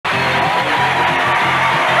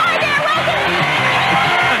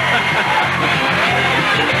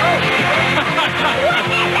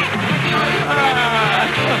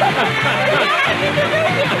Take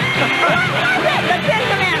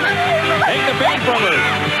the bait from her.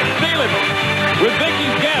 Steal it. With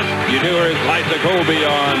Vicky's guest. You knew her as Liza Colby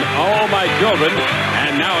on All My Children.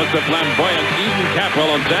 And now it's the flamboyant Eden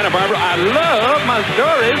Capwell on Santa Barbara. I love my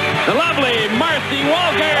stories. The lovely Marcy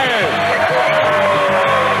Walker.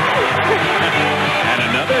 And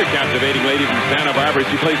another captivating lady from Santa Barbara.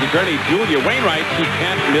 She plays attorney Julia Wainwright. She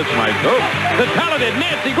can't miss my vote. The talented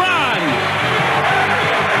Nancy Grahn.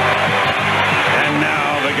 And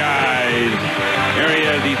now the guys. Here he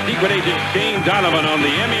is, the secret agent Shane Donovan on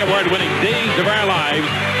the Emmy Award-winning Days of Our Lives.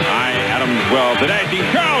 Hi, Adam 12. The dashing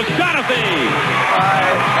Charles Shaughnessy. Hi.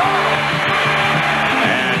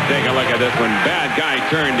 And take a look at this one. Bad guy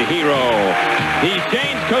turned hero. He's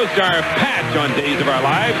Shane's co-star Patch on Days of Our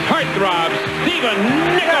Lives. Heartthrob Stephen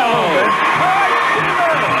Nichols.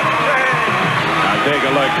 Now take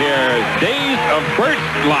a look here. Days of Bert's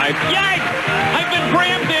life. Yikes! I've been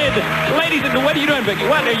preempted! Ladies and what are you doing, Vicky?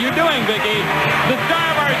 What are you doing, Vicky? The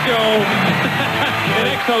star of our show, and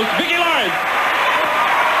ex-host, Vicki Lawrence.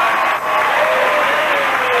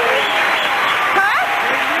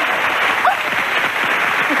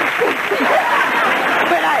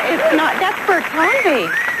 But it's not, that's Bert Convy.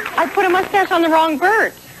 I put a mustache on the wrong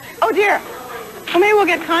Bert. Oh, dear. Well, maybe we'll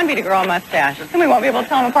get Convy to grow a mustache, and we won't be able to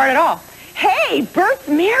tell them apart at all. Hey, Bert's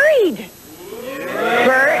married.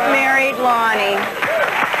 Bert married Lonnie.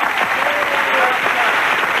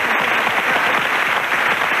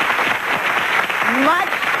 Much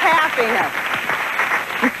happiness.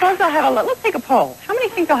 I suppose they'll have a little, let's take a poll. How many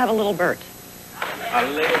think they'll have a little Bert? A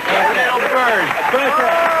little bird.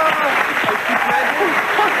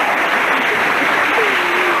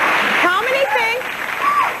 How many think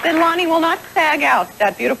that Lonnie will not sag out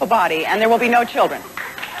that beautiful body and there will be no children?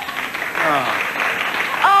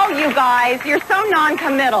 Oh, you guys, you're so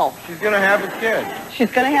non-committal. She's going to have a kid.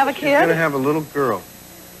 She's going to have a kid? She's going to have a little girl.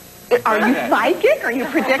 Are you psychic? Are you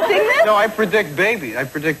predicting this? No, I predict baby. I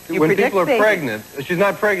predict when people are pregnant. She's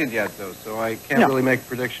not pregnant yet, though, so I can't really make a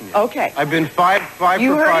prediction yet. Okay. I've been five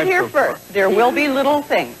you for heard five it here so far. first. There will be little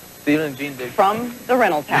things Stealing Gene Dick. from the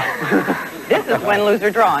Reynolds house. This is win, lose, or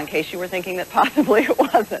draw, in case you were thinking that possibly it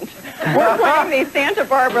wasn't. We're playing the Santa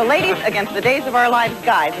Barbara ladies against the Days of Our Lives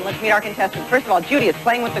guys. And let's meet our contestants. First of all, Judy is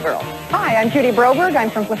playing with the girls. Hi, I'm Judy Broberg. I'm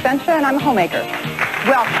from Placentia, and I'm a homemaker.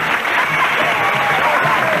 Welcome.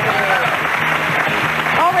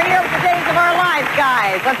 Over here with the Days of Our Lives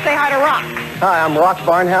guys. Let's say hi to Rock. Hi, I'm Rock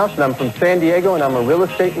Barnhouse, and I'm from San Diego, and I'm a real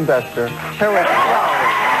estate investor. Terrific.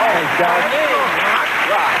 Thanks, guys.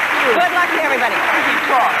 Good luck to everybody.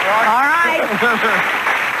 All right.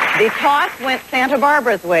 The toss went Santa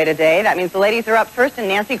Barbara's way today. That means the ladies are up first, and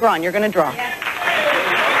Nancy Grahn, you're going to draw.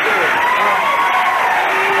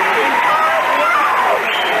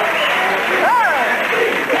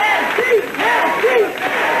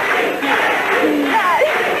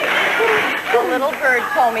 The little bird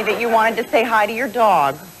told me that you wanted to say hi to your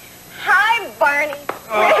dog. Hi, Barney.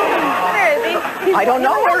 Where is he? I don't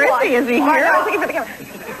know. Where is he? Is he here? I was looking for the camera.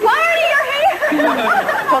 Barney, you're here.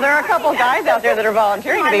 Well, there are a couple guys out there that are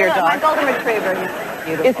volunteering to be your My dog. golden retriever. He's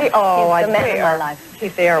beautiful. Is he? Oh, He's I the man bet of my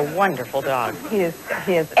life. They are wonderful dogs. He is.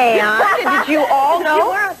 And did you all You know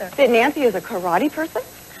were out there. that Nancy is a karate person?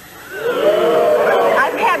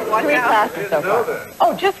 I've had 3 classes so far.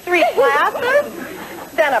 Oh, just 3 classes?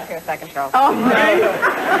 Stand up here a second, Charles. Oh, no. I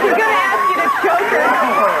was going to ask you to choke her.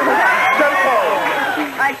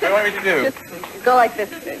 What do you want me to do? Just go like this.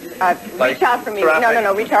 Reach out for me.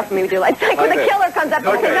 No. Reach out for me. We do like when the killer comes up.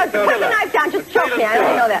 Okay. No, put the knife down. Just choke me. I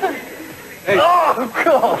only know that. Hey. Oh,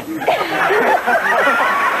 cool.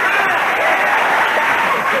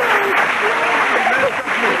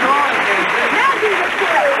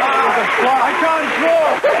 I can't draw.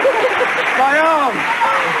 My arm. I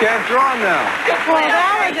can't draw now. Well,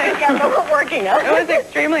 that was We're working out. it was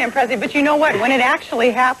extremely impressive. But you know what? When it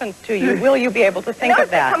actually happens to you, will you be able to think of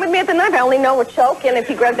that? Come with me at the knife. I only know we're choking. If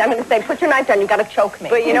he grabs, I'm going to say, put your knife down. You got to choke me.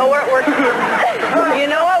 But you know what works? You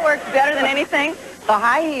know what works better than anything? The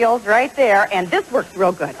high heels right there, and this works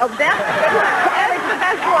real good. Oh, that's the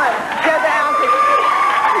best one.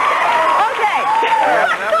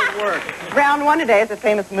 That would work. Round 1 today is a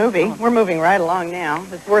famous movie. We're moving right along now.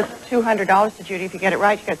 It's worth $200 to Judy if you get it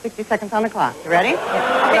right. You got 60 seconds on the clock. You ready? It's a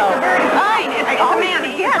man.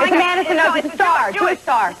 It's a man. It's a star. Do a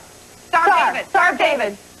star. Star David. Star of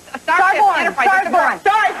David. Starborn. Starborn.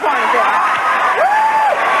 Star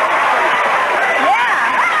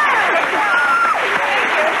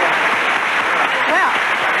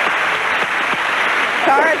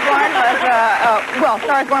is Born was,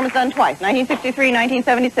 Star is Born was done twice, 1963,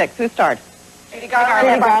 1976. Who starred? Judy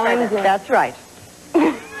Garland. That's right.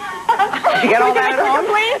 Did you get all that at home?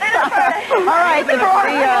 All right, the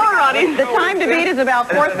time to beat is about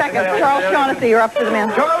 4 seconds. Charles Shaughnessy, you're up to the man.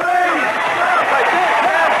 Come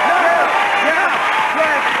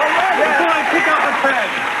on, pick up the pen.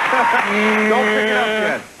 Don't pick it up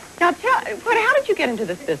yet. Now, how did you get into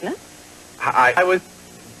this business? I was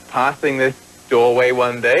passing this doorway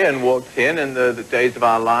one day and walked in, and the Days of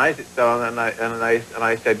Our Lives, it's on, and I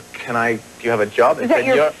said, do you have a job? Is that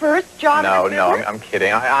your first job? No, I'm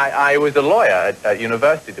kidding. I was a lawyer at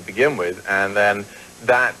university to begin with, and then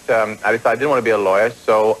I decided I didn't want to be a lawyer,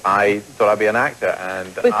 so I thought I'd be an actor.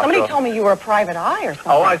 And but somebody told me you were a private eye or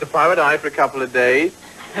something. Oh, I was a private eye for a couple of days.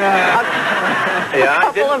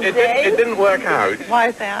 Yeah, it didn't work out. Why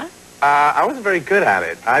is that? I wasn't very good at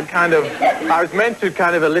it. I was meant to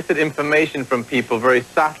kind of elicit information from people very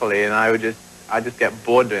subtly, and I just get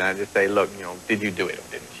bored doing it. I'd just say, look, did you do it or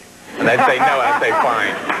didn't you? And they'd say no, and I'd say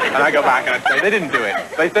fine. And I'd go back and I'd say, they didn't do it.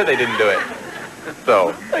 They said they didn't do it.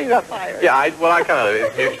 So you got fired. Yeah, it's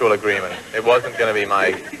mutual agreement. It wasn't going to be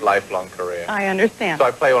my lifelong career. I understand. So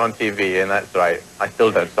I play one on TV, and that's right. I still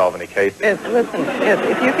don't solve any cases. Listen,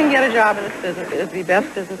 if you can get a job in this business, it is the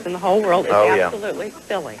best business in the whole world. It's absolutely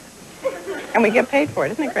silly. And we get paid for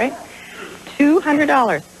it. Isn't it great?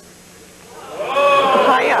 $200.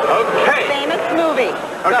 Tie up. Okay. Famous movie.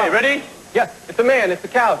 Okay, ready? Yes, it's a man, it's a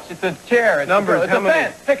couch, it's a chair, it's Numbers, it's a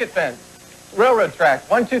fence, picket fence, railroad tracks.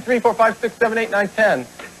 1, 2, 3, 4, 5, 6, 7, 8, 9, 10.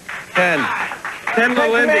 10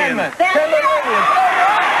 little Indians. 10 little Indians.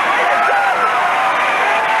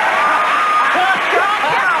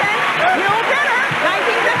 New winner,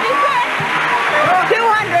 1956.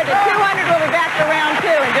 200. The 200 will be back to round 2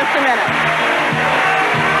 in just a minute.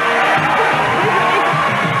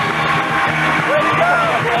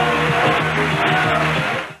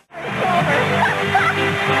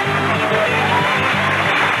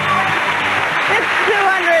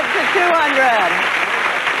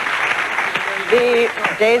 The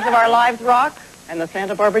Days of Our Lives rock and the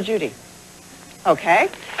Santa Barbara Judy. Okay.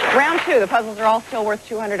 Round 2. The puzzles are all still worth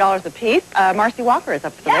 $200 apiece. Marcy Walker is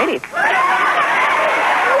up to the ladies. Why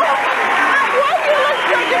do you look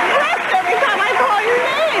so depressed every time I call your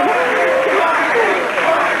name?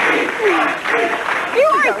 You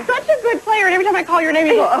are such a good player, and every time I call your name,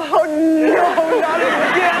 you go, oh, no, not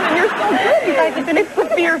again. And you're so good. You guys have been a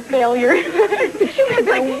severe failure. But you have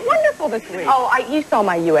been wonderful this week. Oh, you saw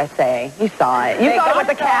my USA. You saw it. You saw it with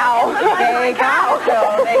the cow. They got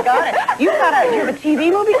it. They got it. You have a TV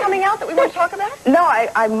movie coming out that we want to talk about? No,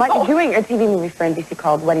 I might be doing a TV movie for NBC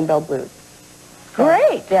called Wedding Bell Blues.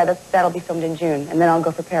 Great. Yeah, that'll be filmed in June, and then I'll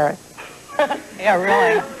go for Paris. Yeah,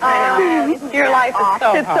 really. Your life is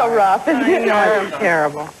so It's so rough. I know, it's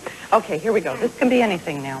terrible. Okay, here we go. This can be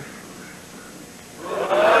anything now.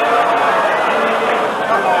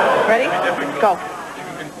 Ready? Go.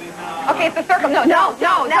 Okay, it's a circle. No.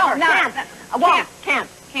 Can't.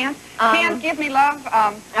 Can't give me love.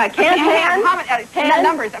 Can't hand.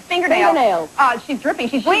 Numbers. Fingernails. She's dripping.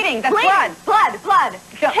 She's bleeding. That's blood. Blood.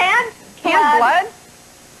 Can't. Blood.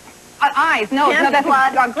 Eyes. No, that's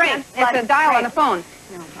blood. Grace. It's a dial on the phone.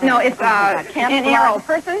 No, it's an arrow.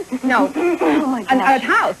 Person? No. A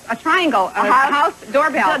house. A triangle. A house.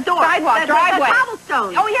 Doorbell. Sidewalk. Driveway. A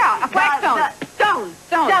cobblestone. Oh, yeah. A flagstone.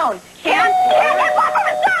 Stone. Can't. Walk on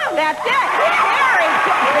a stone. That's it. Very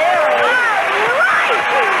good. All right.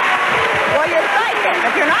 Well, you're psychic.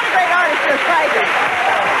 If you're not a great artist, you're psychic.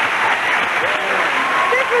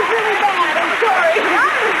 This was really bad. I'm sorry.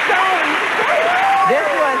 This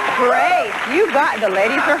was great. You got the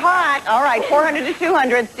ladies are hot. All right, 400 to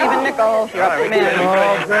 200. Stephen Nichols, you're up to man.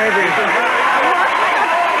 Oh, baby.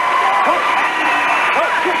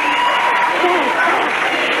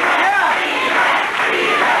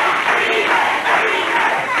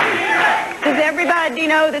 Does everybody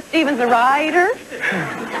know that Stephen's a writer?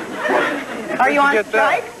 Are you on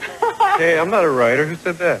strike? Hey, I'm not a writer. Who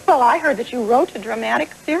said that? Well, I heard that you wrote a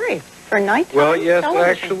dramatic series for nighttime Well, yes, television.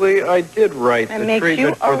 actually, I did write And the makes you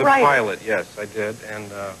treatment a for the writer. pilot. Yes, I did,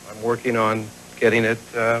 and I'm working on getting it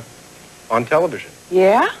on television.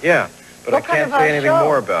 Yeah? Yeah, but What I kind can't of a say anything show?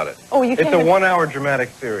 more about it. Oh, you It's can't a even- 1-hour dramatic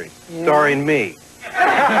series starring me.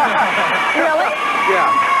 Really?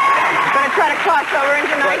 Yeah. Going to try to cross over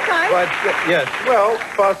into nighttime? But yes, well,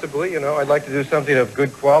 possibly. I'd like to do something of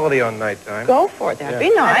good quality on nighttime. Go for it. That'd be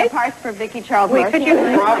And nice. parts for Vicky Charles Wait, Marcy. could you...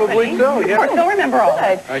 Probably so, Of yeah. course, they'll remember all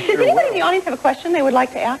that. I Does sure anybody will. in the audience have a question they would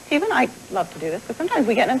like to ask Stephen? I'd love to do this, because sometimes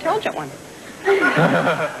we get an intelligent one.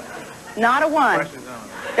 Not a one.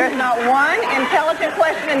 There's not one intelligent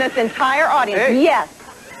question in this entire audience. Hey. Yes.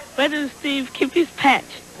 Where does Steve keep his patch?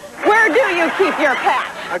 Where do you keep your patch?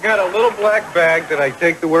 I got a little black bag that I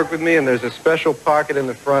take to work with me, and there's a special pocket in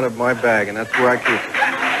the front of my bag, and that's where I keep it.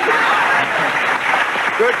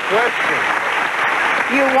 Good question.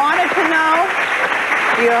 You wanted to know?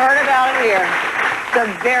 You heard about it here. It's a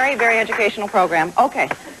very, very educational program. Okay.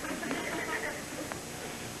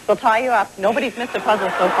 We'll tie you up. Nobody's missed a puzzle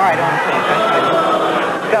so far, I don't think.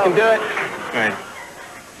 Go. You can do it. All right.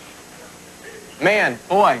 Man,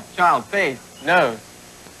 boy, child, face, nose.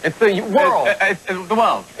 It's the world. It's the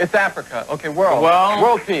world. It's Africa. Okay, world. World.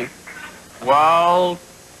 World peace. World.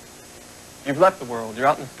 You've left the world. You're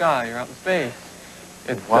out in the sky. You're out in space.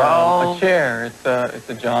 It's a chair. It's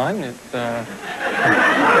a John. It's a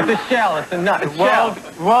shell. It's a nut. It's shell.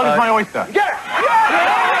 The world is my oyster. Get it!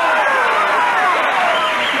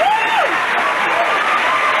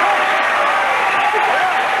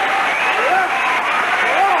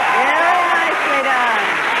 Very nicely done.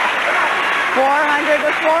 400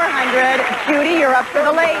 to 400. Judy, you're up for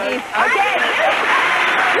the ladies. Okay.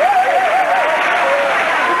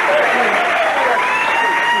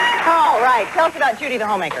 All right. Tell us about Judy the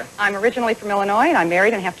homemaker. I'm originally from Illinois, and I'm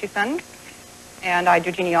married and have 2 sons. And I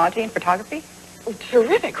do genealogy and photography. Oh,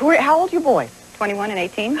 terrific. How old are you boys? 21 and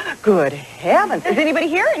 18. Good heavens. Is anybody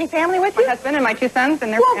here? Any family with you? My husband and my 2 sons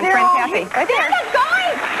and their Well, and they're friend all Kathy. here. Right there. That's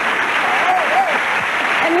going.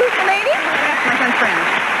 And who's the lady? That's my son's friend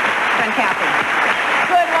Kathy.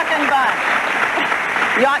 Good-looking bunch.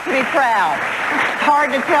 You ought to be proud. It's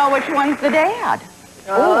hard to tell which one's the dad.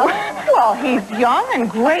 Oh, well, he's young and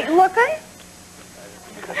great-looking.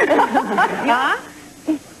 Huh?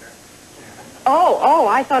 Oh,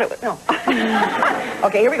 I thought it was... No.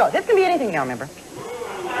 Okay, here we go. This can be anything now, remember.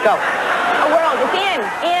 Go. A world. It's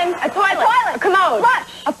in. A toilet. A commode.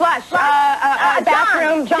 A flush. A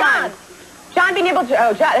bathroom. John being able to...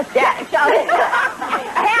 Oh, John. That's Jack. A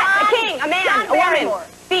hat. A king. A man. A woman.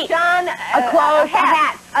 Feet. John. A clothes. A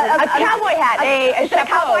hat. A cowboy hat. A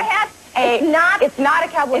cowboy hat. It's not a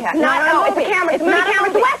cowboy hat. No, it's a camera. It's a movie camera.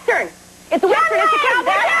 It's a Western. It's a Western. It's a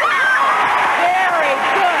cowboy hat. Very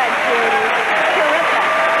good, Judy. Terrific.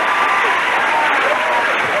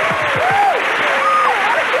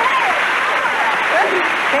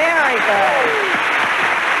 Very good.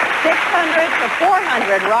 600 to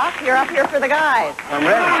 400. Rock, you're up here for the guys. I'm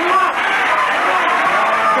ready.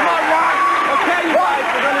 Come on, Rock. Okay, you guys,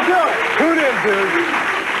 we're going to do it. Who did, dude?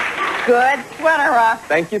 Good sweater, Rock.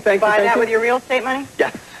 Thank you. Buy that with your real estate money?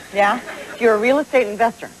 Yes. Yeah? You're a real estate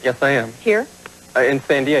investor. Yes, I am. Here? In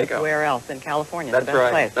San Diego. Where else? In California. That's the best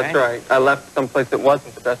right. place, That's right. I left someplace that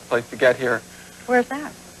wasn't the best place to get here. Where's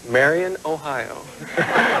that? Marion, Ohio.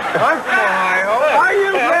 I'm from Ohio. Are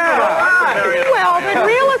you? Well, but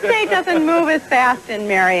real estate doesn't move as fast in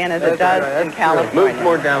Marion as it does in California. Moves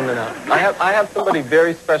more down than up. I have somebody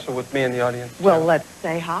very special with me in the audience. Well, let's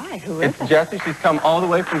say hi. Who is It's it? Jessie. She's come all the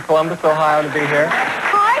way from Columbus, Ohio to be here.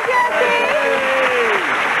 Hi, Jessie.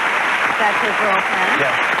 That's his girlfriend.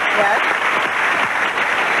 Yes. Yes.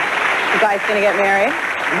 You guys gonna get married?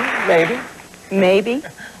 Maybe. Maybe.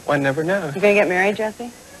 One never knows. You gonna get married,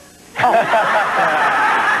 Jessie? Oh.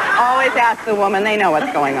 Always ask the woman. They know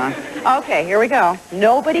what's going on. Okay, here we go.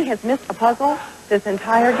 Nobody has missed a puzzle this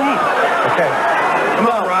entire game. Okay. Come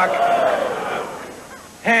on, Rock.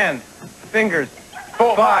 Hands, fingers.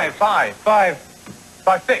 4, 5,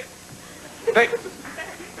 6. 6.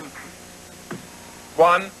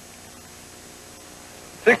 1.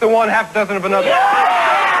 6 of one, half a dozen of another. This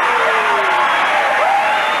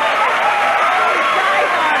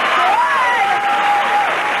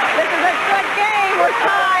is a good game. We're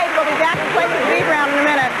tied. We'll be back to play the speed round in a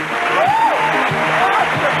minute.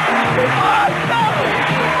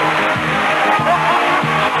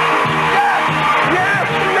 Yes,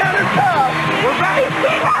 America! We're ready.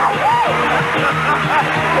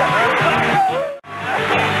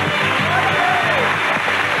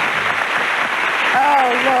 Oh,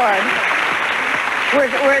 Lord.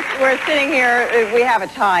 We're sitting here, we have a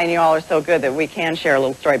tie, and you all are so good that we can share a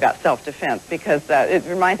little story about self-defense, because it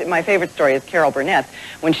reminds me, my favorite story is Carol Burnett's,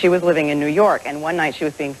 when she was living in New York, and one night she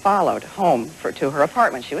was being followed home to her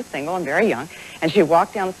apartment. She was single and very young, and she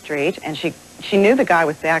walked down the street, and she knew the guy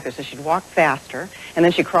was back there, so she'd walk faster, and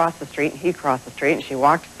then she crossed the street, and he crossed the street, and she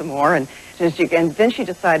walked some more, and then she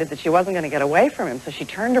decided that she wasn't going to get away from him, so she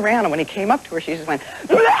turned around, and when he came up to her, she just went,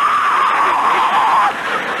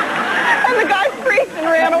 and the guy freaked and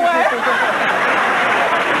ran away.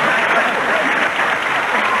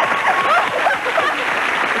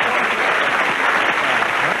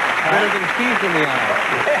 Better than keys in the eye.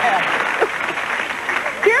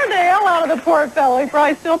 Scared the hell out of the poor fellow. He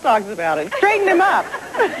probably still talks about it. Straightened him up.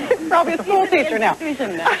 Probably a school teacher now.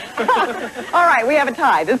 All right, we have a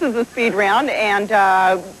tie. This is the speed round, and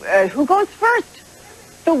who goes first?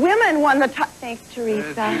 The women won the toss. Thanks,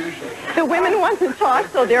 Teresa. The women won the toss,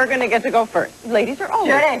 so they're going to get to go first. Ladies are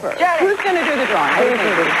always first. Who's going to do the drawing?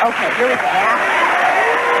 Okay, here we go.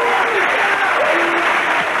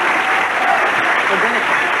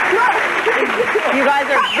 You guys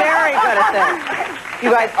are very good at this.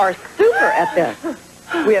 You guys are super at this.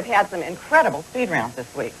 We have had some incredible speed rounds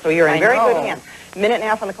this week, so you're in very good hands. Minute and a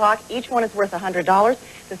half on the clock. Each one is worth $100.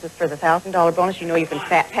 This is for the $1,000 bonus. You know you can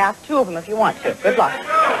pass two of them if you want to. Good luck.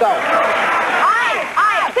 Go.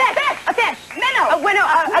 A fish. Minnow. A winnow.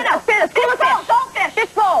 A fish. Goldfish.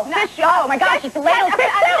 Fish bowl. Fish. Oh my gosh, it's a ladle.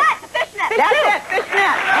 Fish net. Fish net. That's it. Fish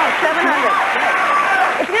net. Oh,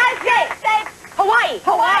 700. It's United States. Hawaii.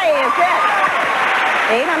 Hawaii is it.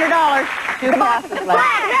 $800. Two passes left.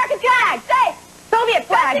 Flag. American flag. Say. Soviet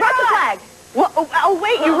flag. Russian flag. Well, oh,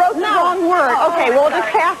 wait, you wrote the wrong word. Okay, we'll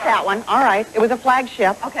just pass that one. All right, it was a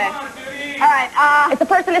flagship. Okay. All right, it's a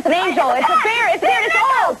person, it's an angel, it's a bear, it's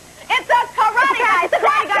old. It's a karate guy, it's a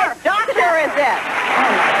doctor. Doctor is it.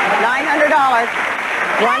 $900.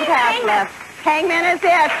 One pass left. Hangman is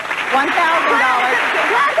it. $1,000.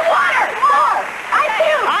 Glass of water. Ice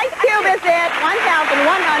cube. Ice cube is it. 1,100.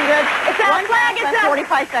 It's a flag, it's a...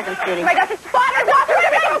 45 seconds, Judy. Oh my gosh, it's water.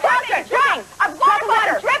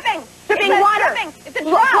 Water. Dripping water. It's a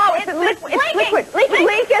drop. It's liquid.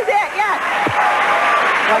 Leak is it, yes.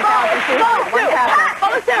 1,200. One pass left.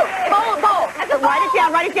 Bowl of soup. Bowl.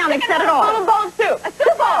 Write it down. They've said it all. Bowl of soup. A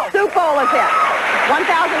soup bowl. Soup bowl is it.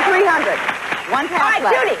 1,300. One pass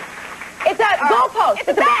left. All right, Judy. It's a goalpost.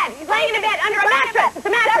 It's a bed. He's laying in a bed under a mattress. It's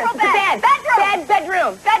a mattress. Several beds.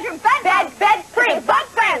 Bedroom. Bed spring. Bug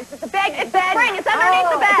friends. It's a bed. It's spring. It's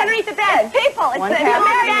underneath the bed. It's underneath the bed. It's people. It's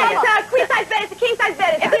a queen size bed. It's a king size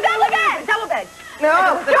bed. It's a double bed. Double bed.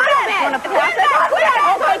 No. Double bed.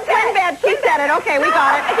 Okay, twin bed. She said it. Okay, we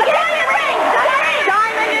got it. It's a diamond ring.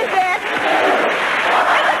 Diamond is it.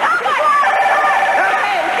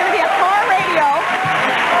 Okay, it's going to be a car radio.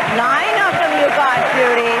 9 of them you got,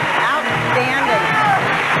 Judy. Outstanding.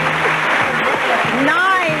 9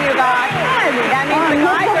 you got. That means the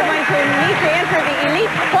guys are going to need to enter the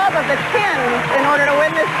elite club of the 10s in order to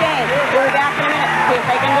win this game. We'll be back in a minute to see if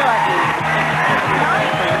they can do it.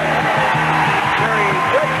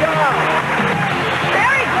 Good job.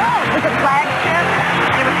 Very good. Was it flagship?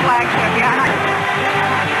 It was flagship, yeah.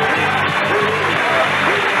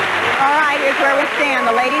 All right, here's where we stand.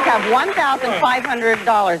 The ladies have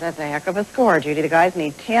 $1,500. That's a heck of a score, Judy. The guys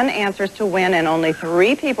need 10 answers to win, and only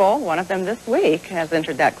 3 people, one of them this week has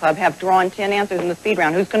entered that club, have drawn 10 answers in the speed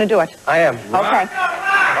round. Who's going to do it? I am. Okay.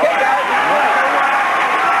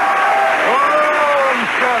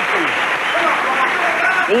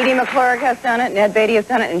 Edie McClurg has done it, Ned Beatty has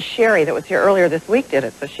done it, and Sherry, that was here earlier this week, did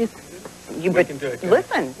it. So she's... We can do it.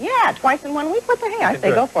 Listen, yeah, twice in 1 week. What the heck? I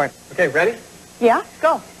say go for it. Okay, ready? Yeah,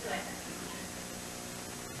 go.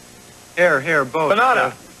 Here, both.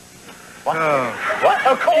 Banana. What? What?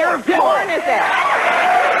 A corn. Corn is it.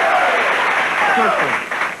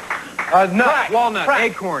 Nut, walnut, Crack.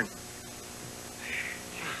 acorn.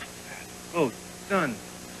 Oh, sun.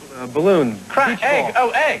 Balloon. Crack. Beach ball. Egg.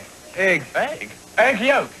 Oh, egg. Egg. Egg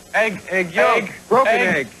yolk. Egg yolk. Broken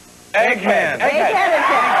egg. Egghead. Egghead is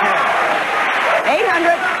it.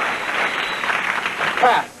 800.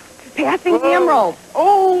 Pass. Passing the emerald.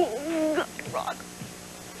 Oh,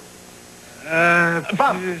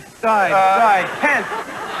 Bump. Side.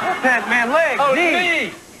 Tent, man, leg. Oh, knee.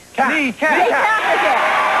 knee. Knee, cat. Kneecap is it.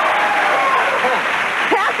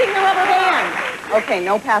 Passing the rubber band. Okay,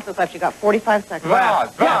 no passes left. You got 45 seconds.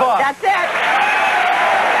 Vase. That's it.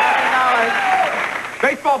 $1,000.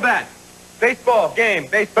 Baseball bat. Baseball game.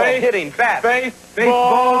 Baseball hitting. Bat.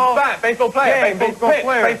 Baseball bat. Baseball player. Game, Baseball baseball pitch.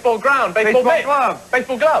 player. Baseball ground. Baseball mitt. glove.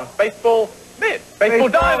 Baseball glove. Baseball mitt. Baseball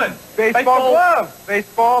diamond. Baseball glove.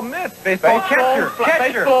 Baseball mitt. Baseball catcher.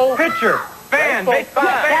 Baseball Pitcher. Fan. Baseball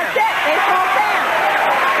fan. That's it. Baseball fan.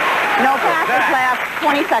 No passes left.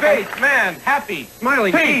 20 seconds. Face. Man. Happy.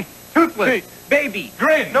 Smiling. Teeth. Toothless. Baby.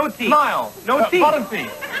 Grin. No teeth. Smile. No teeth. Bottom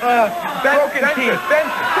teeth. Broken teeth.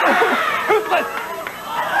 Toothless.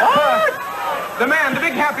 The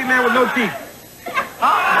big happy man with no teeth.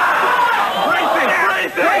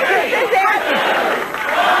 Braces.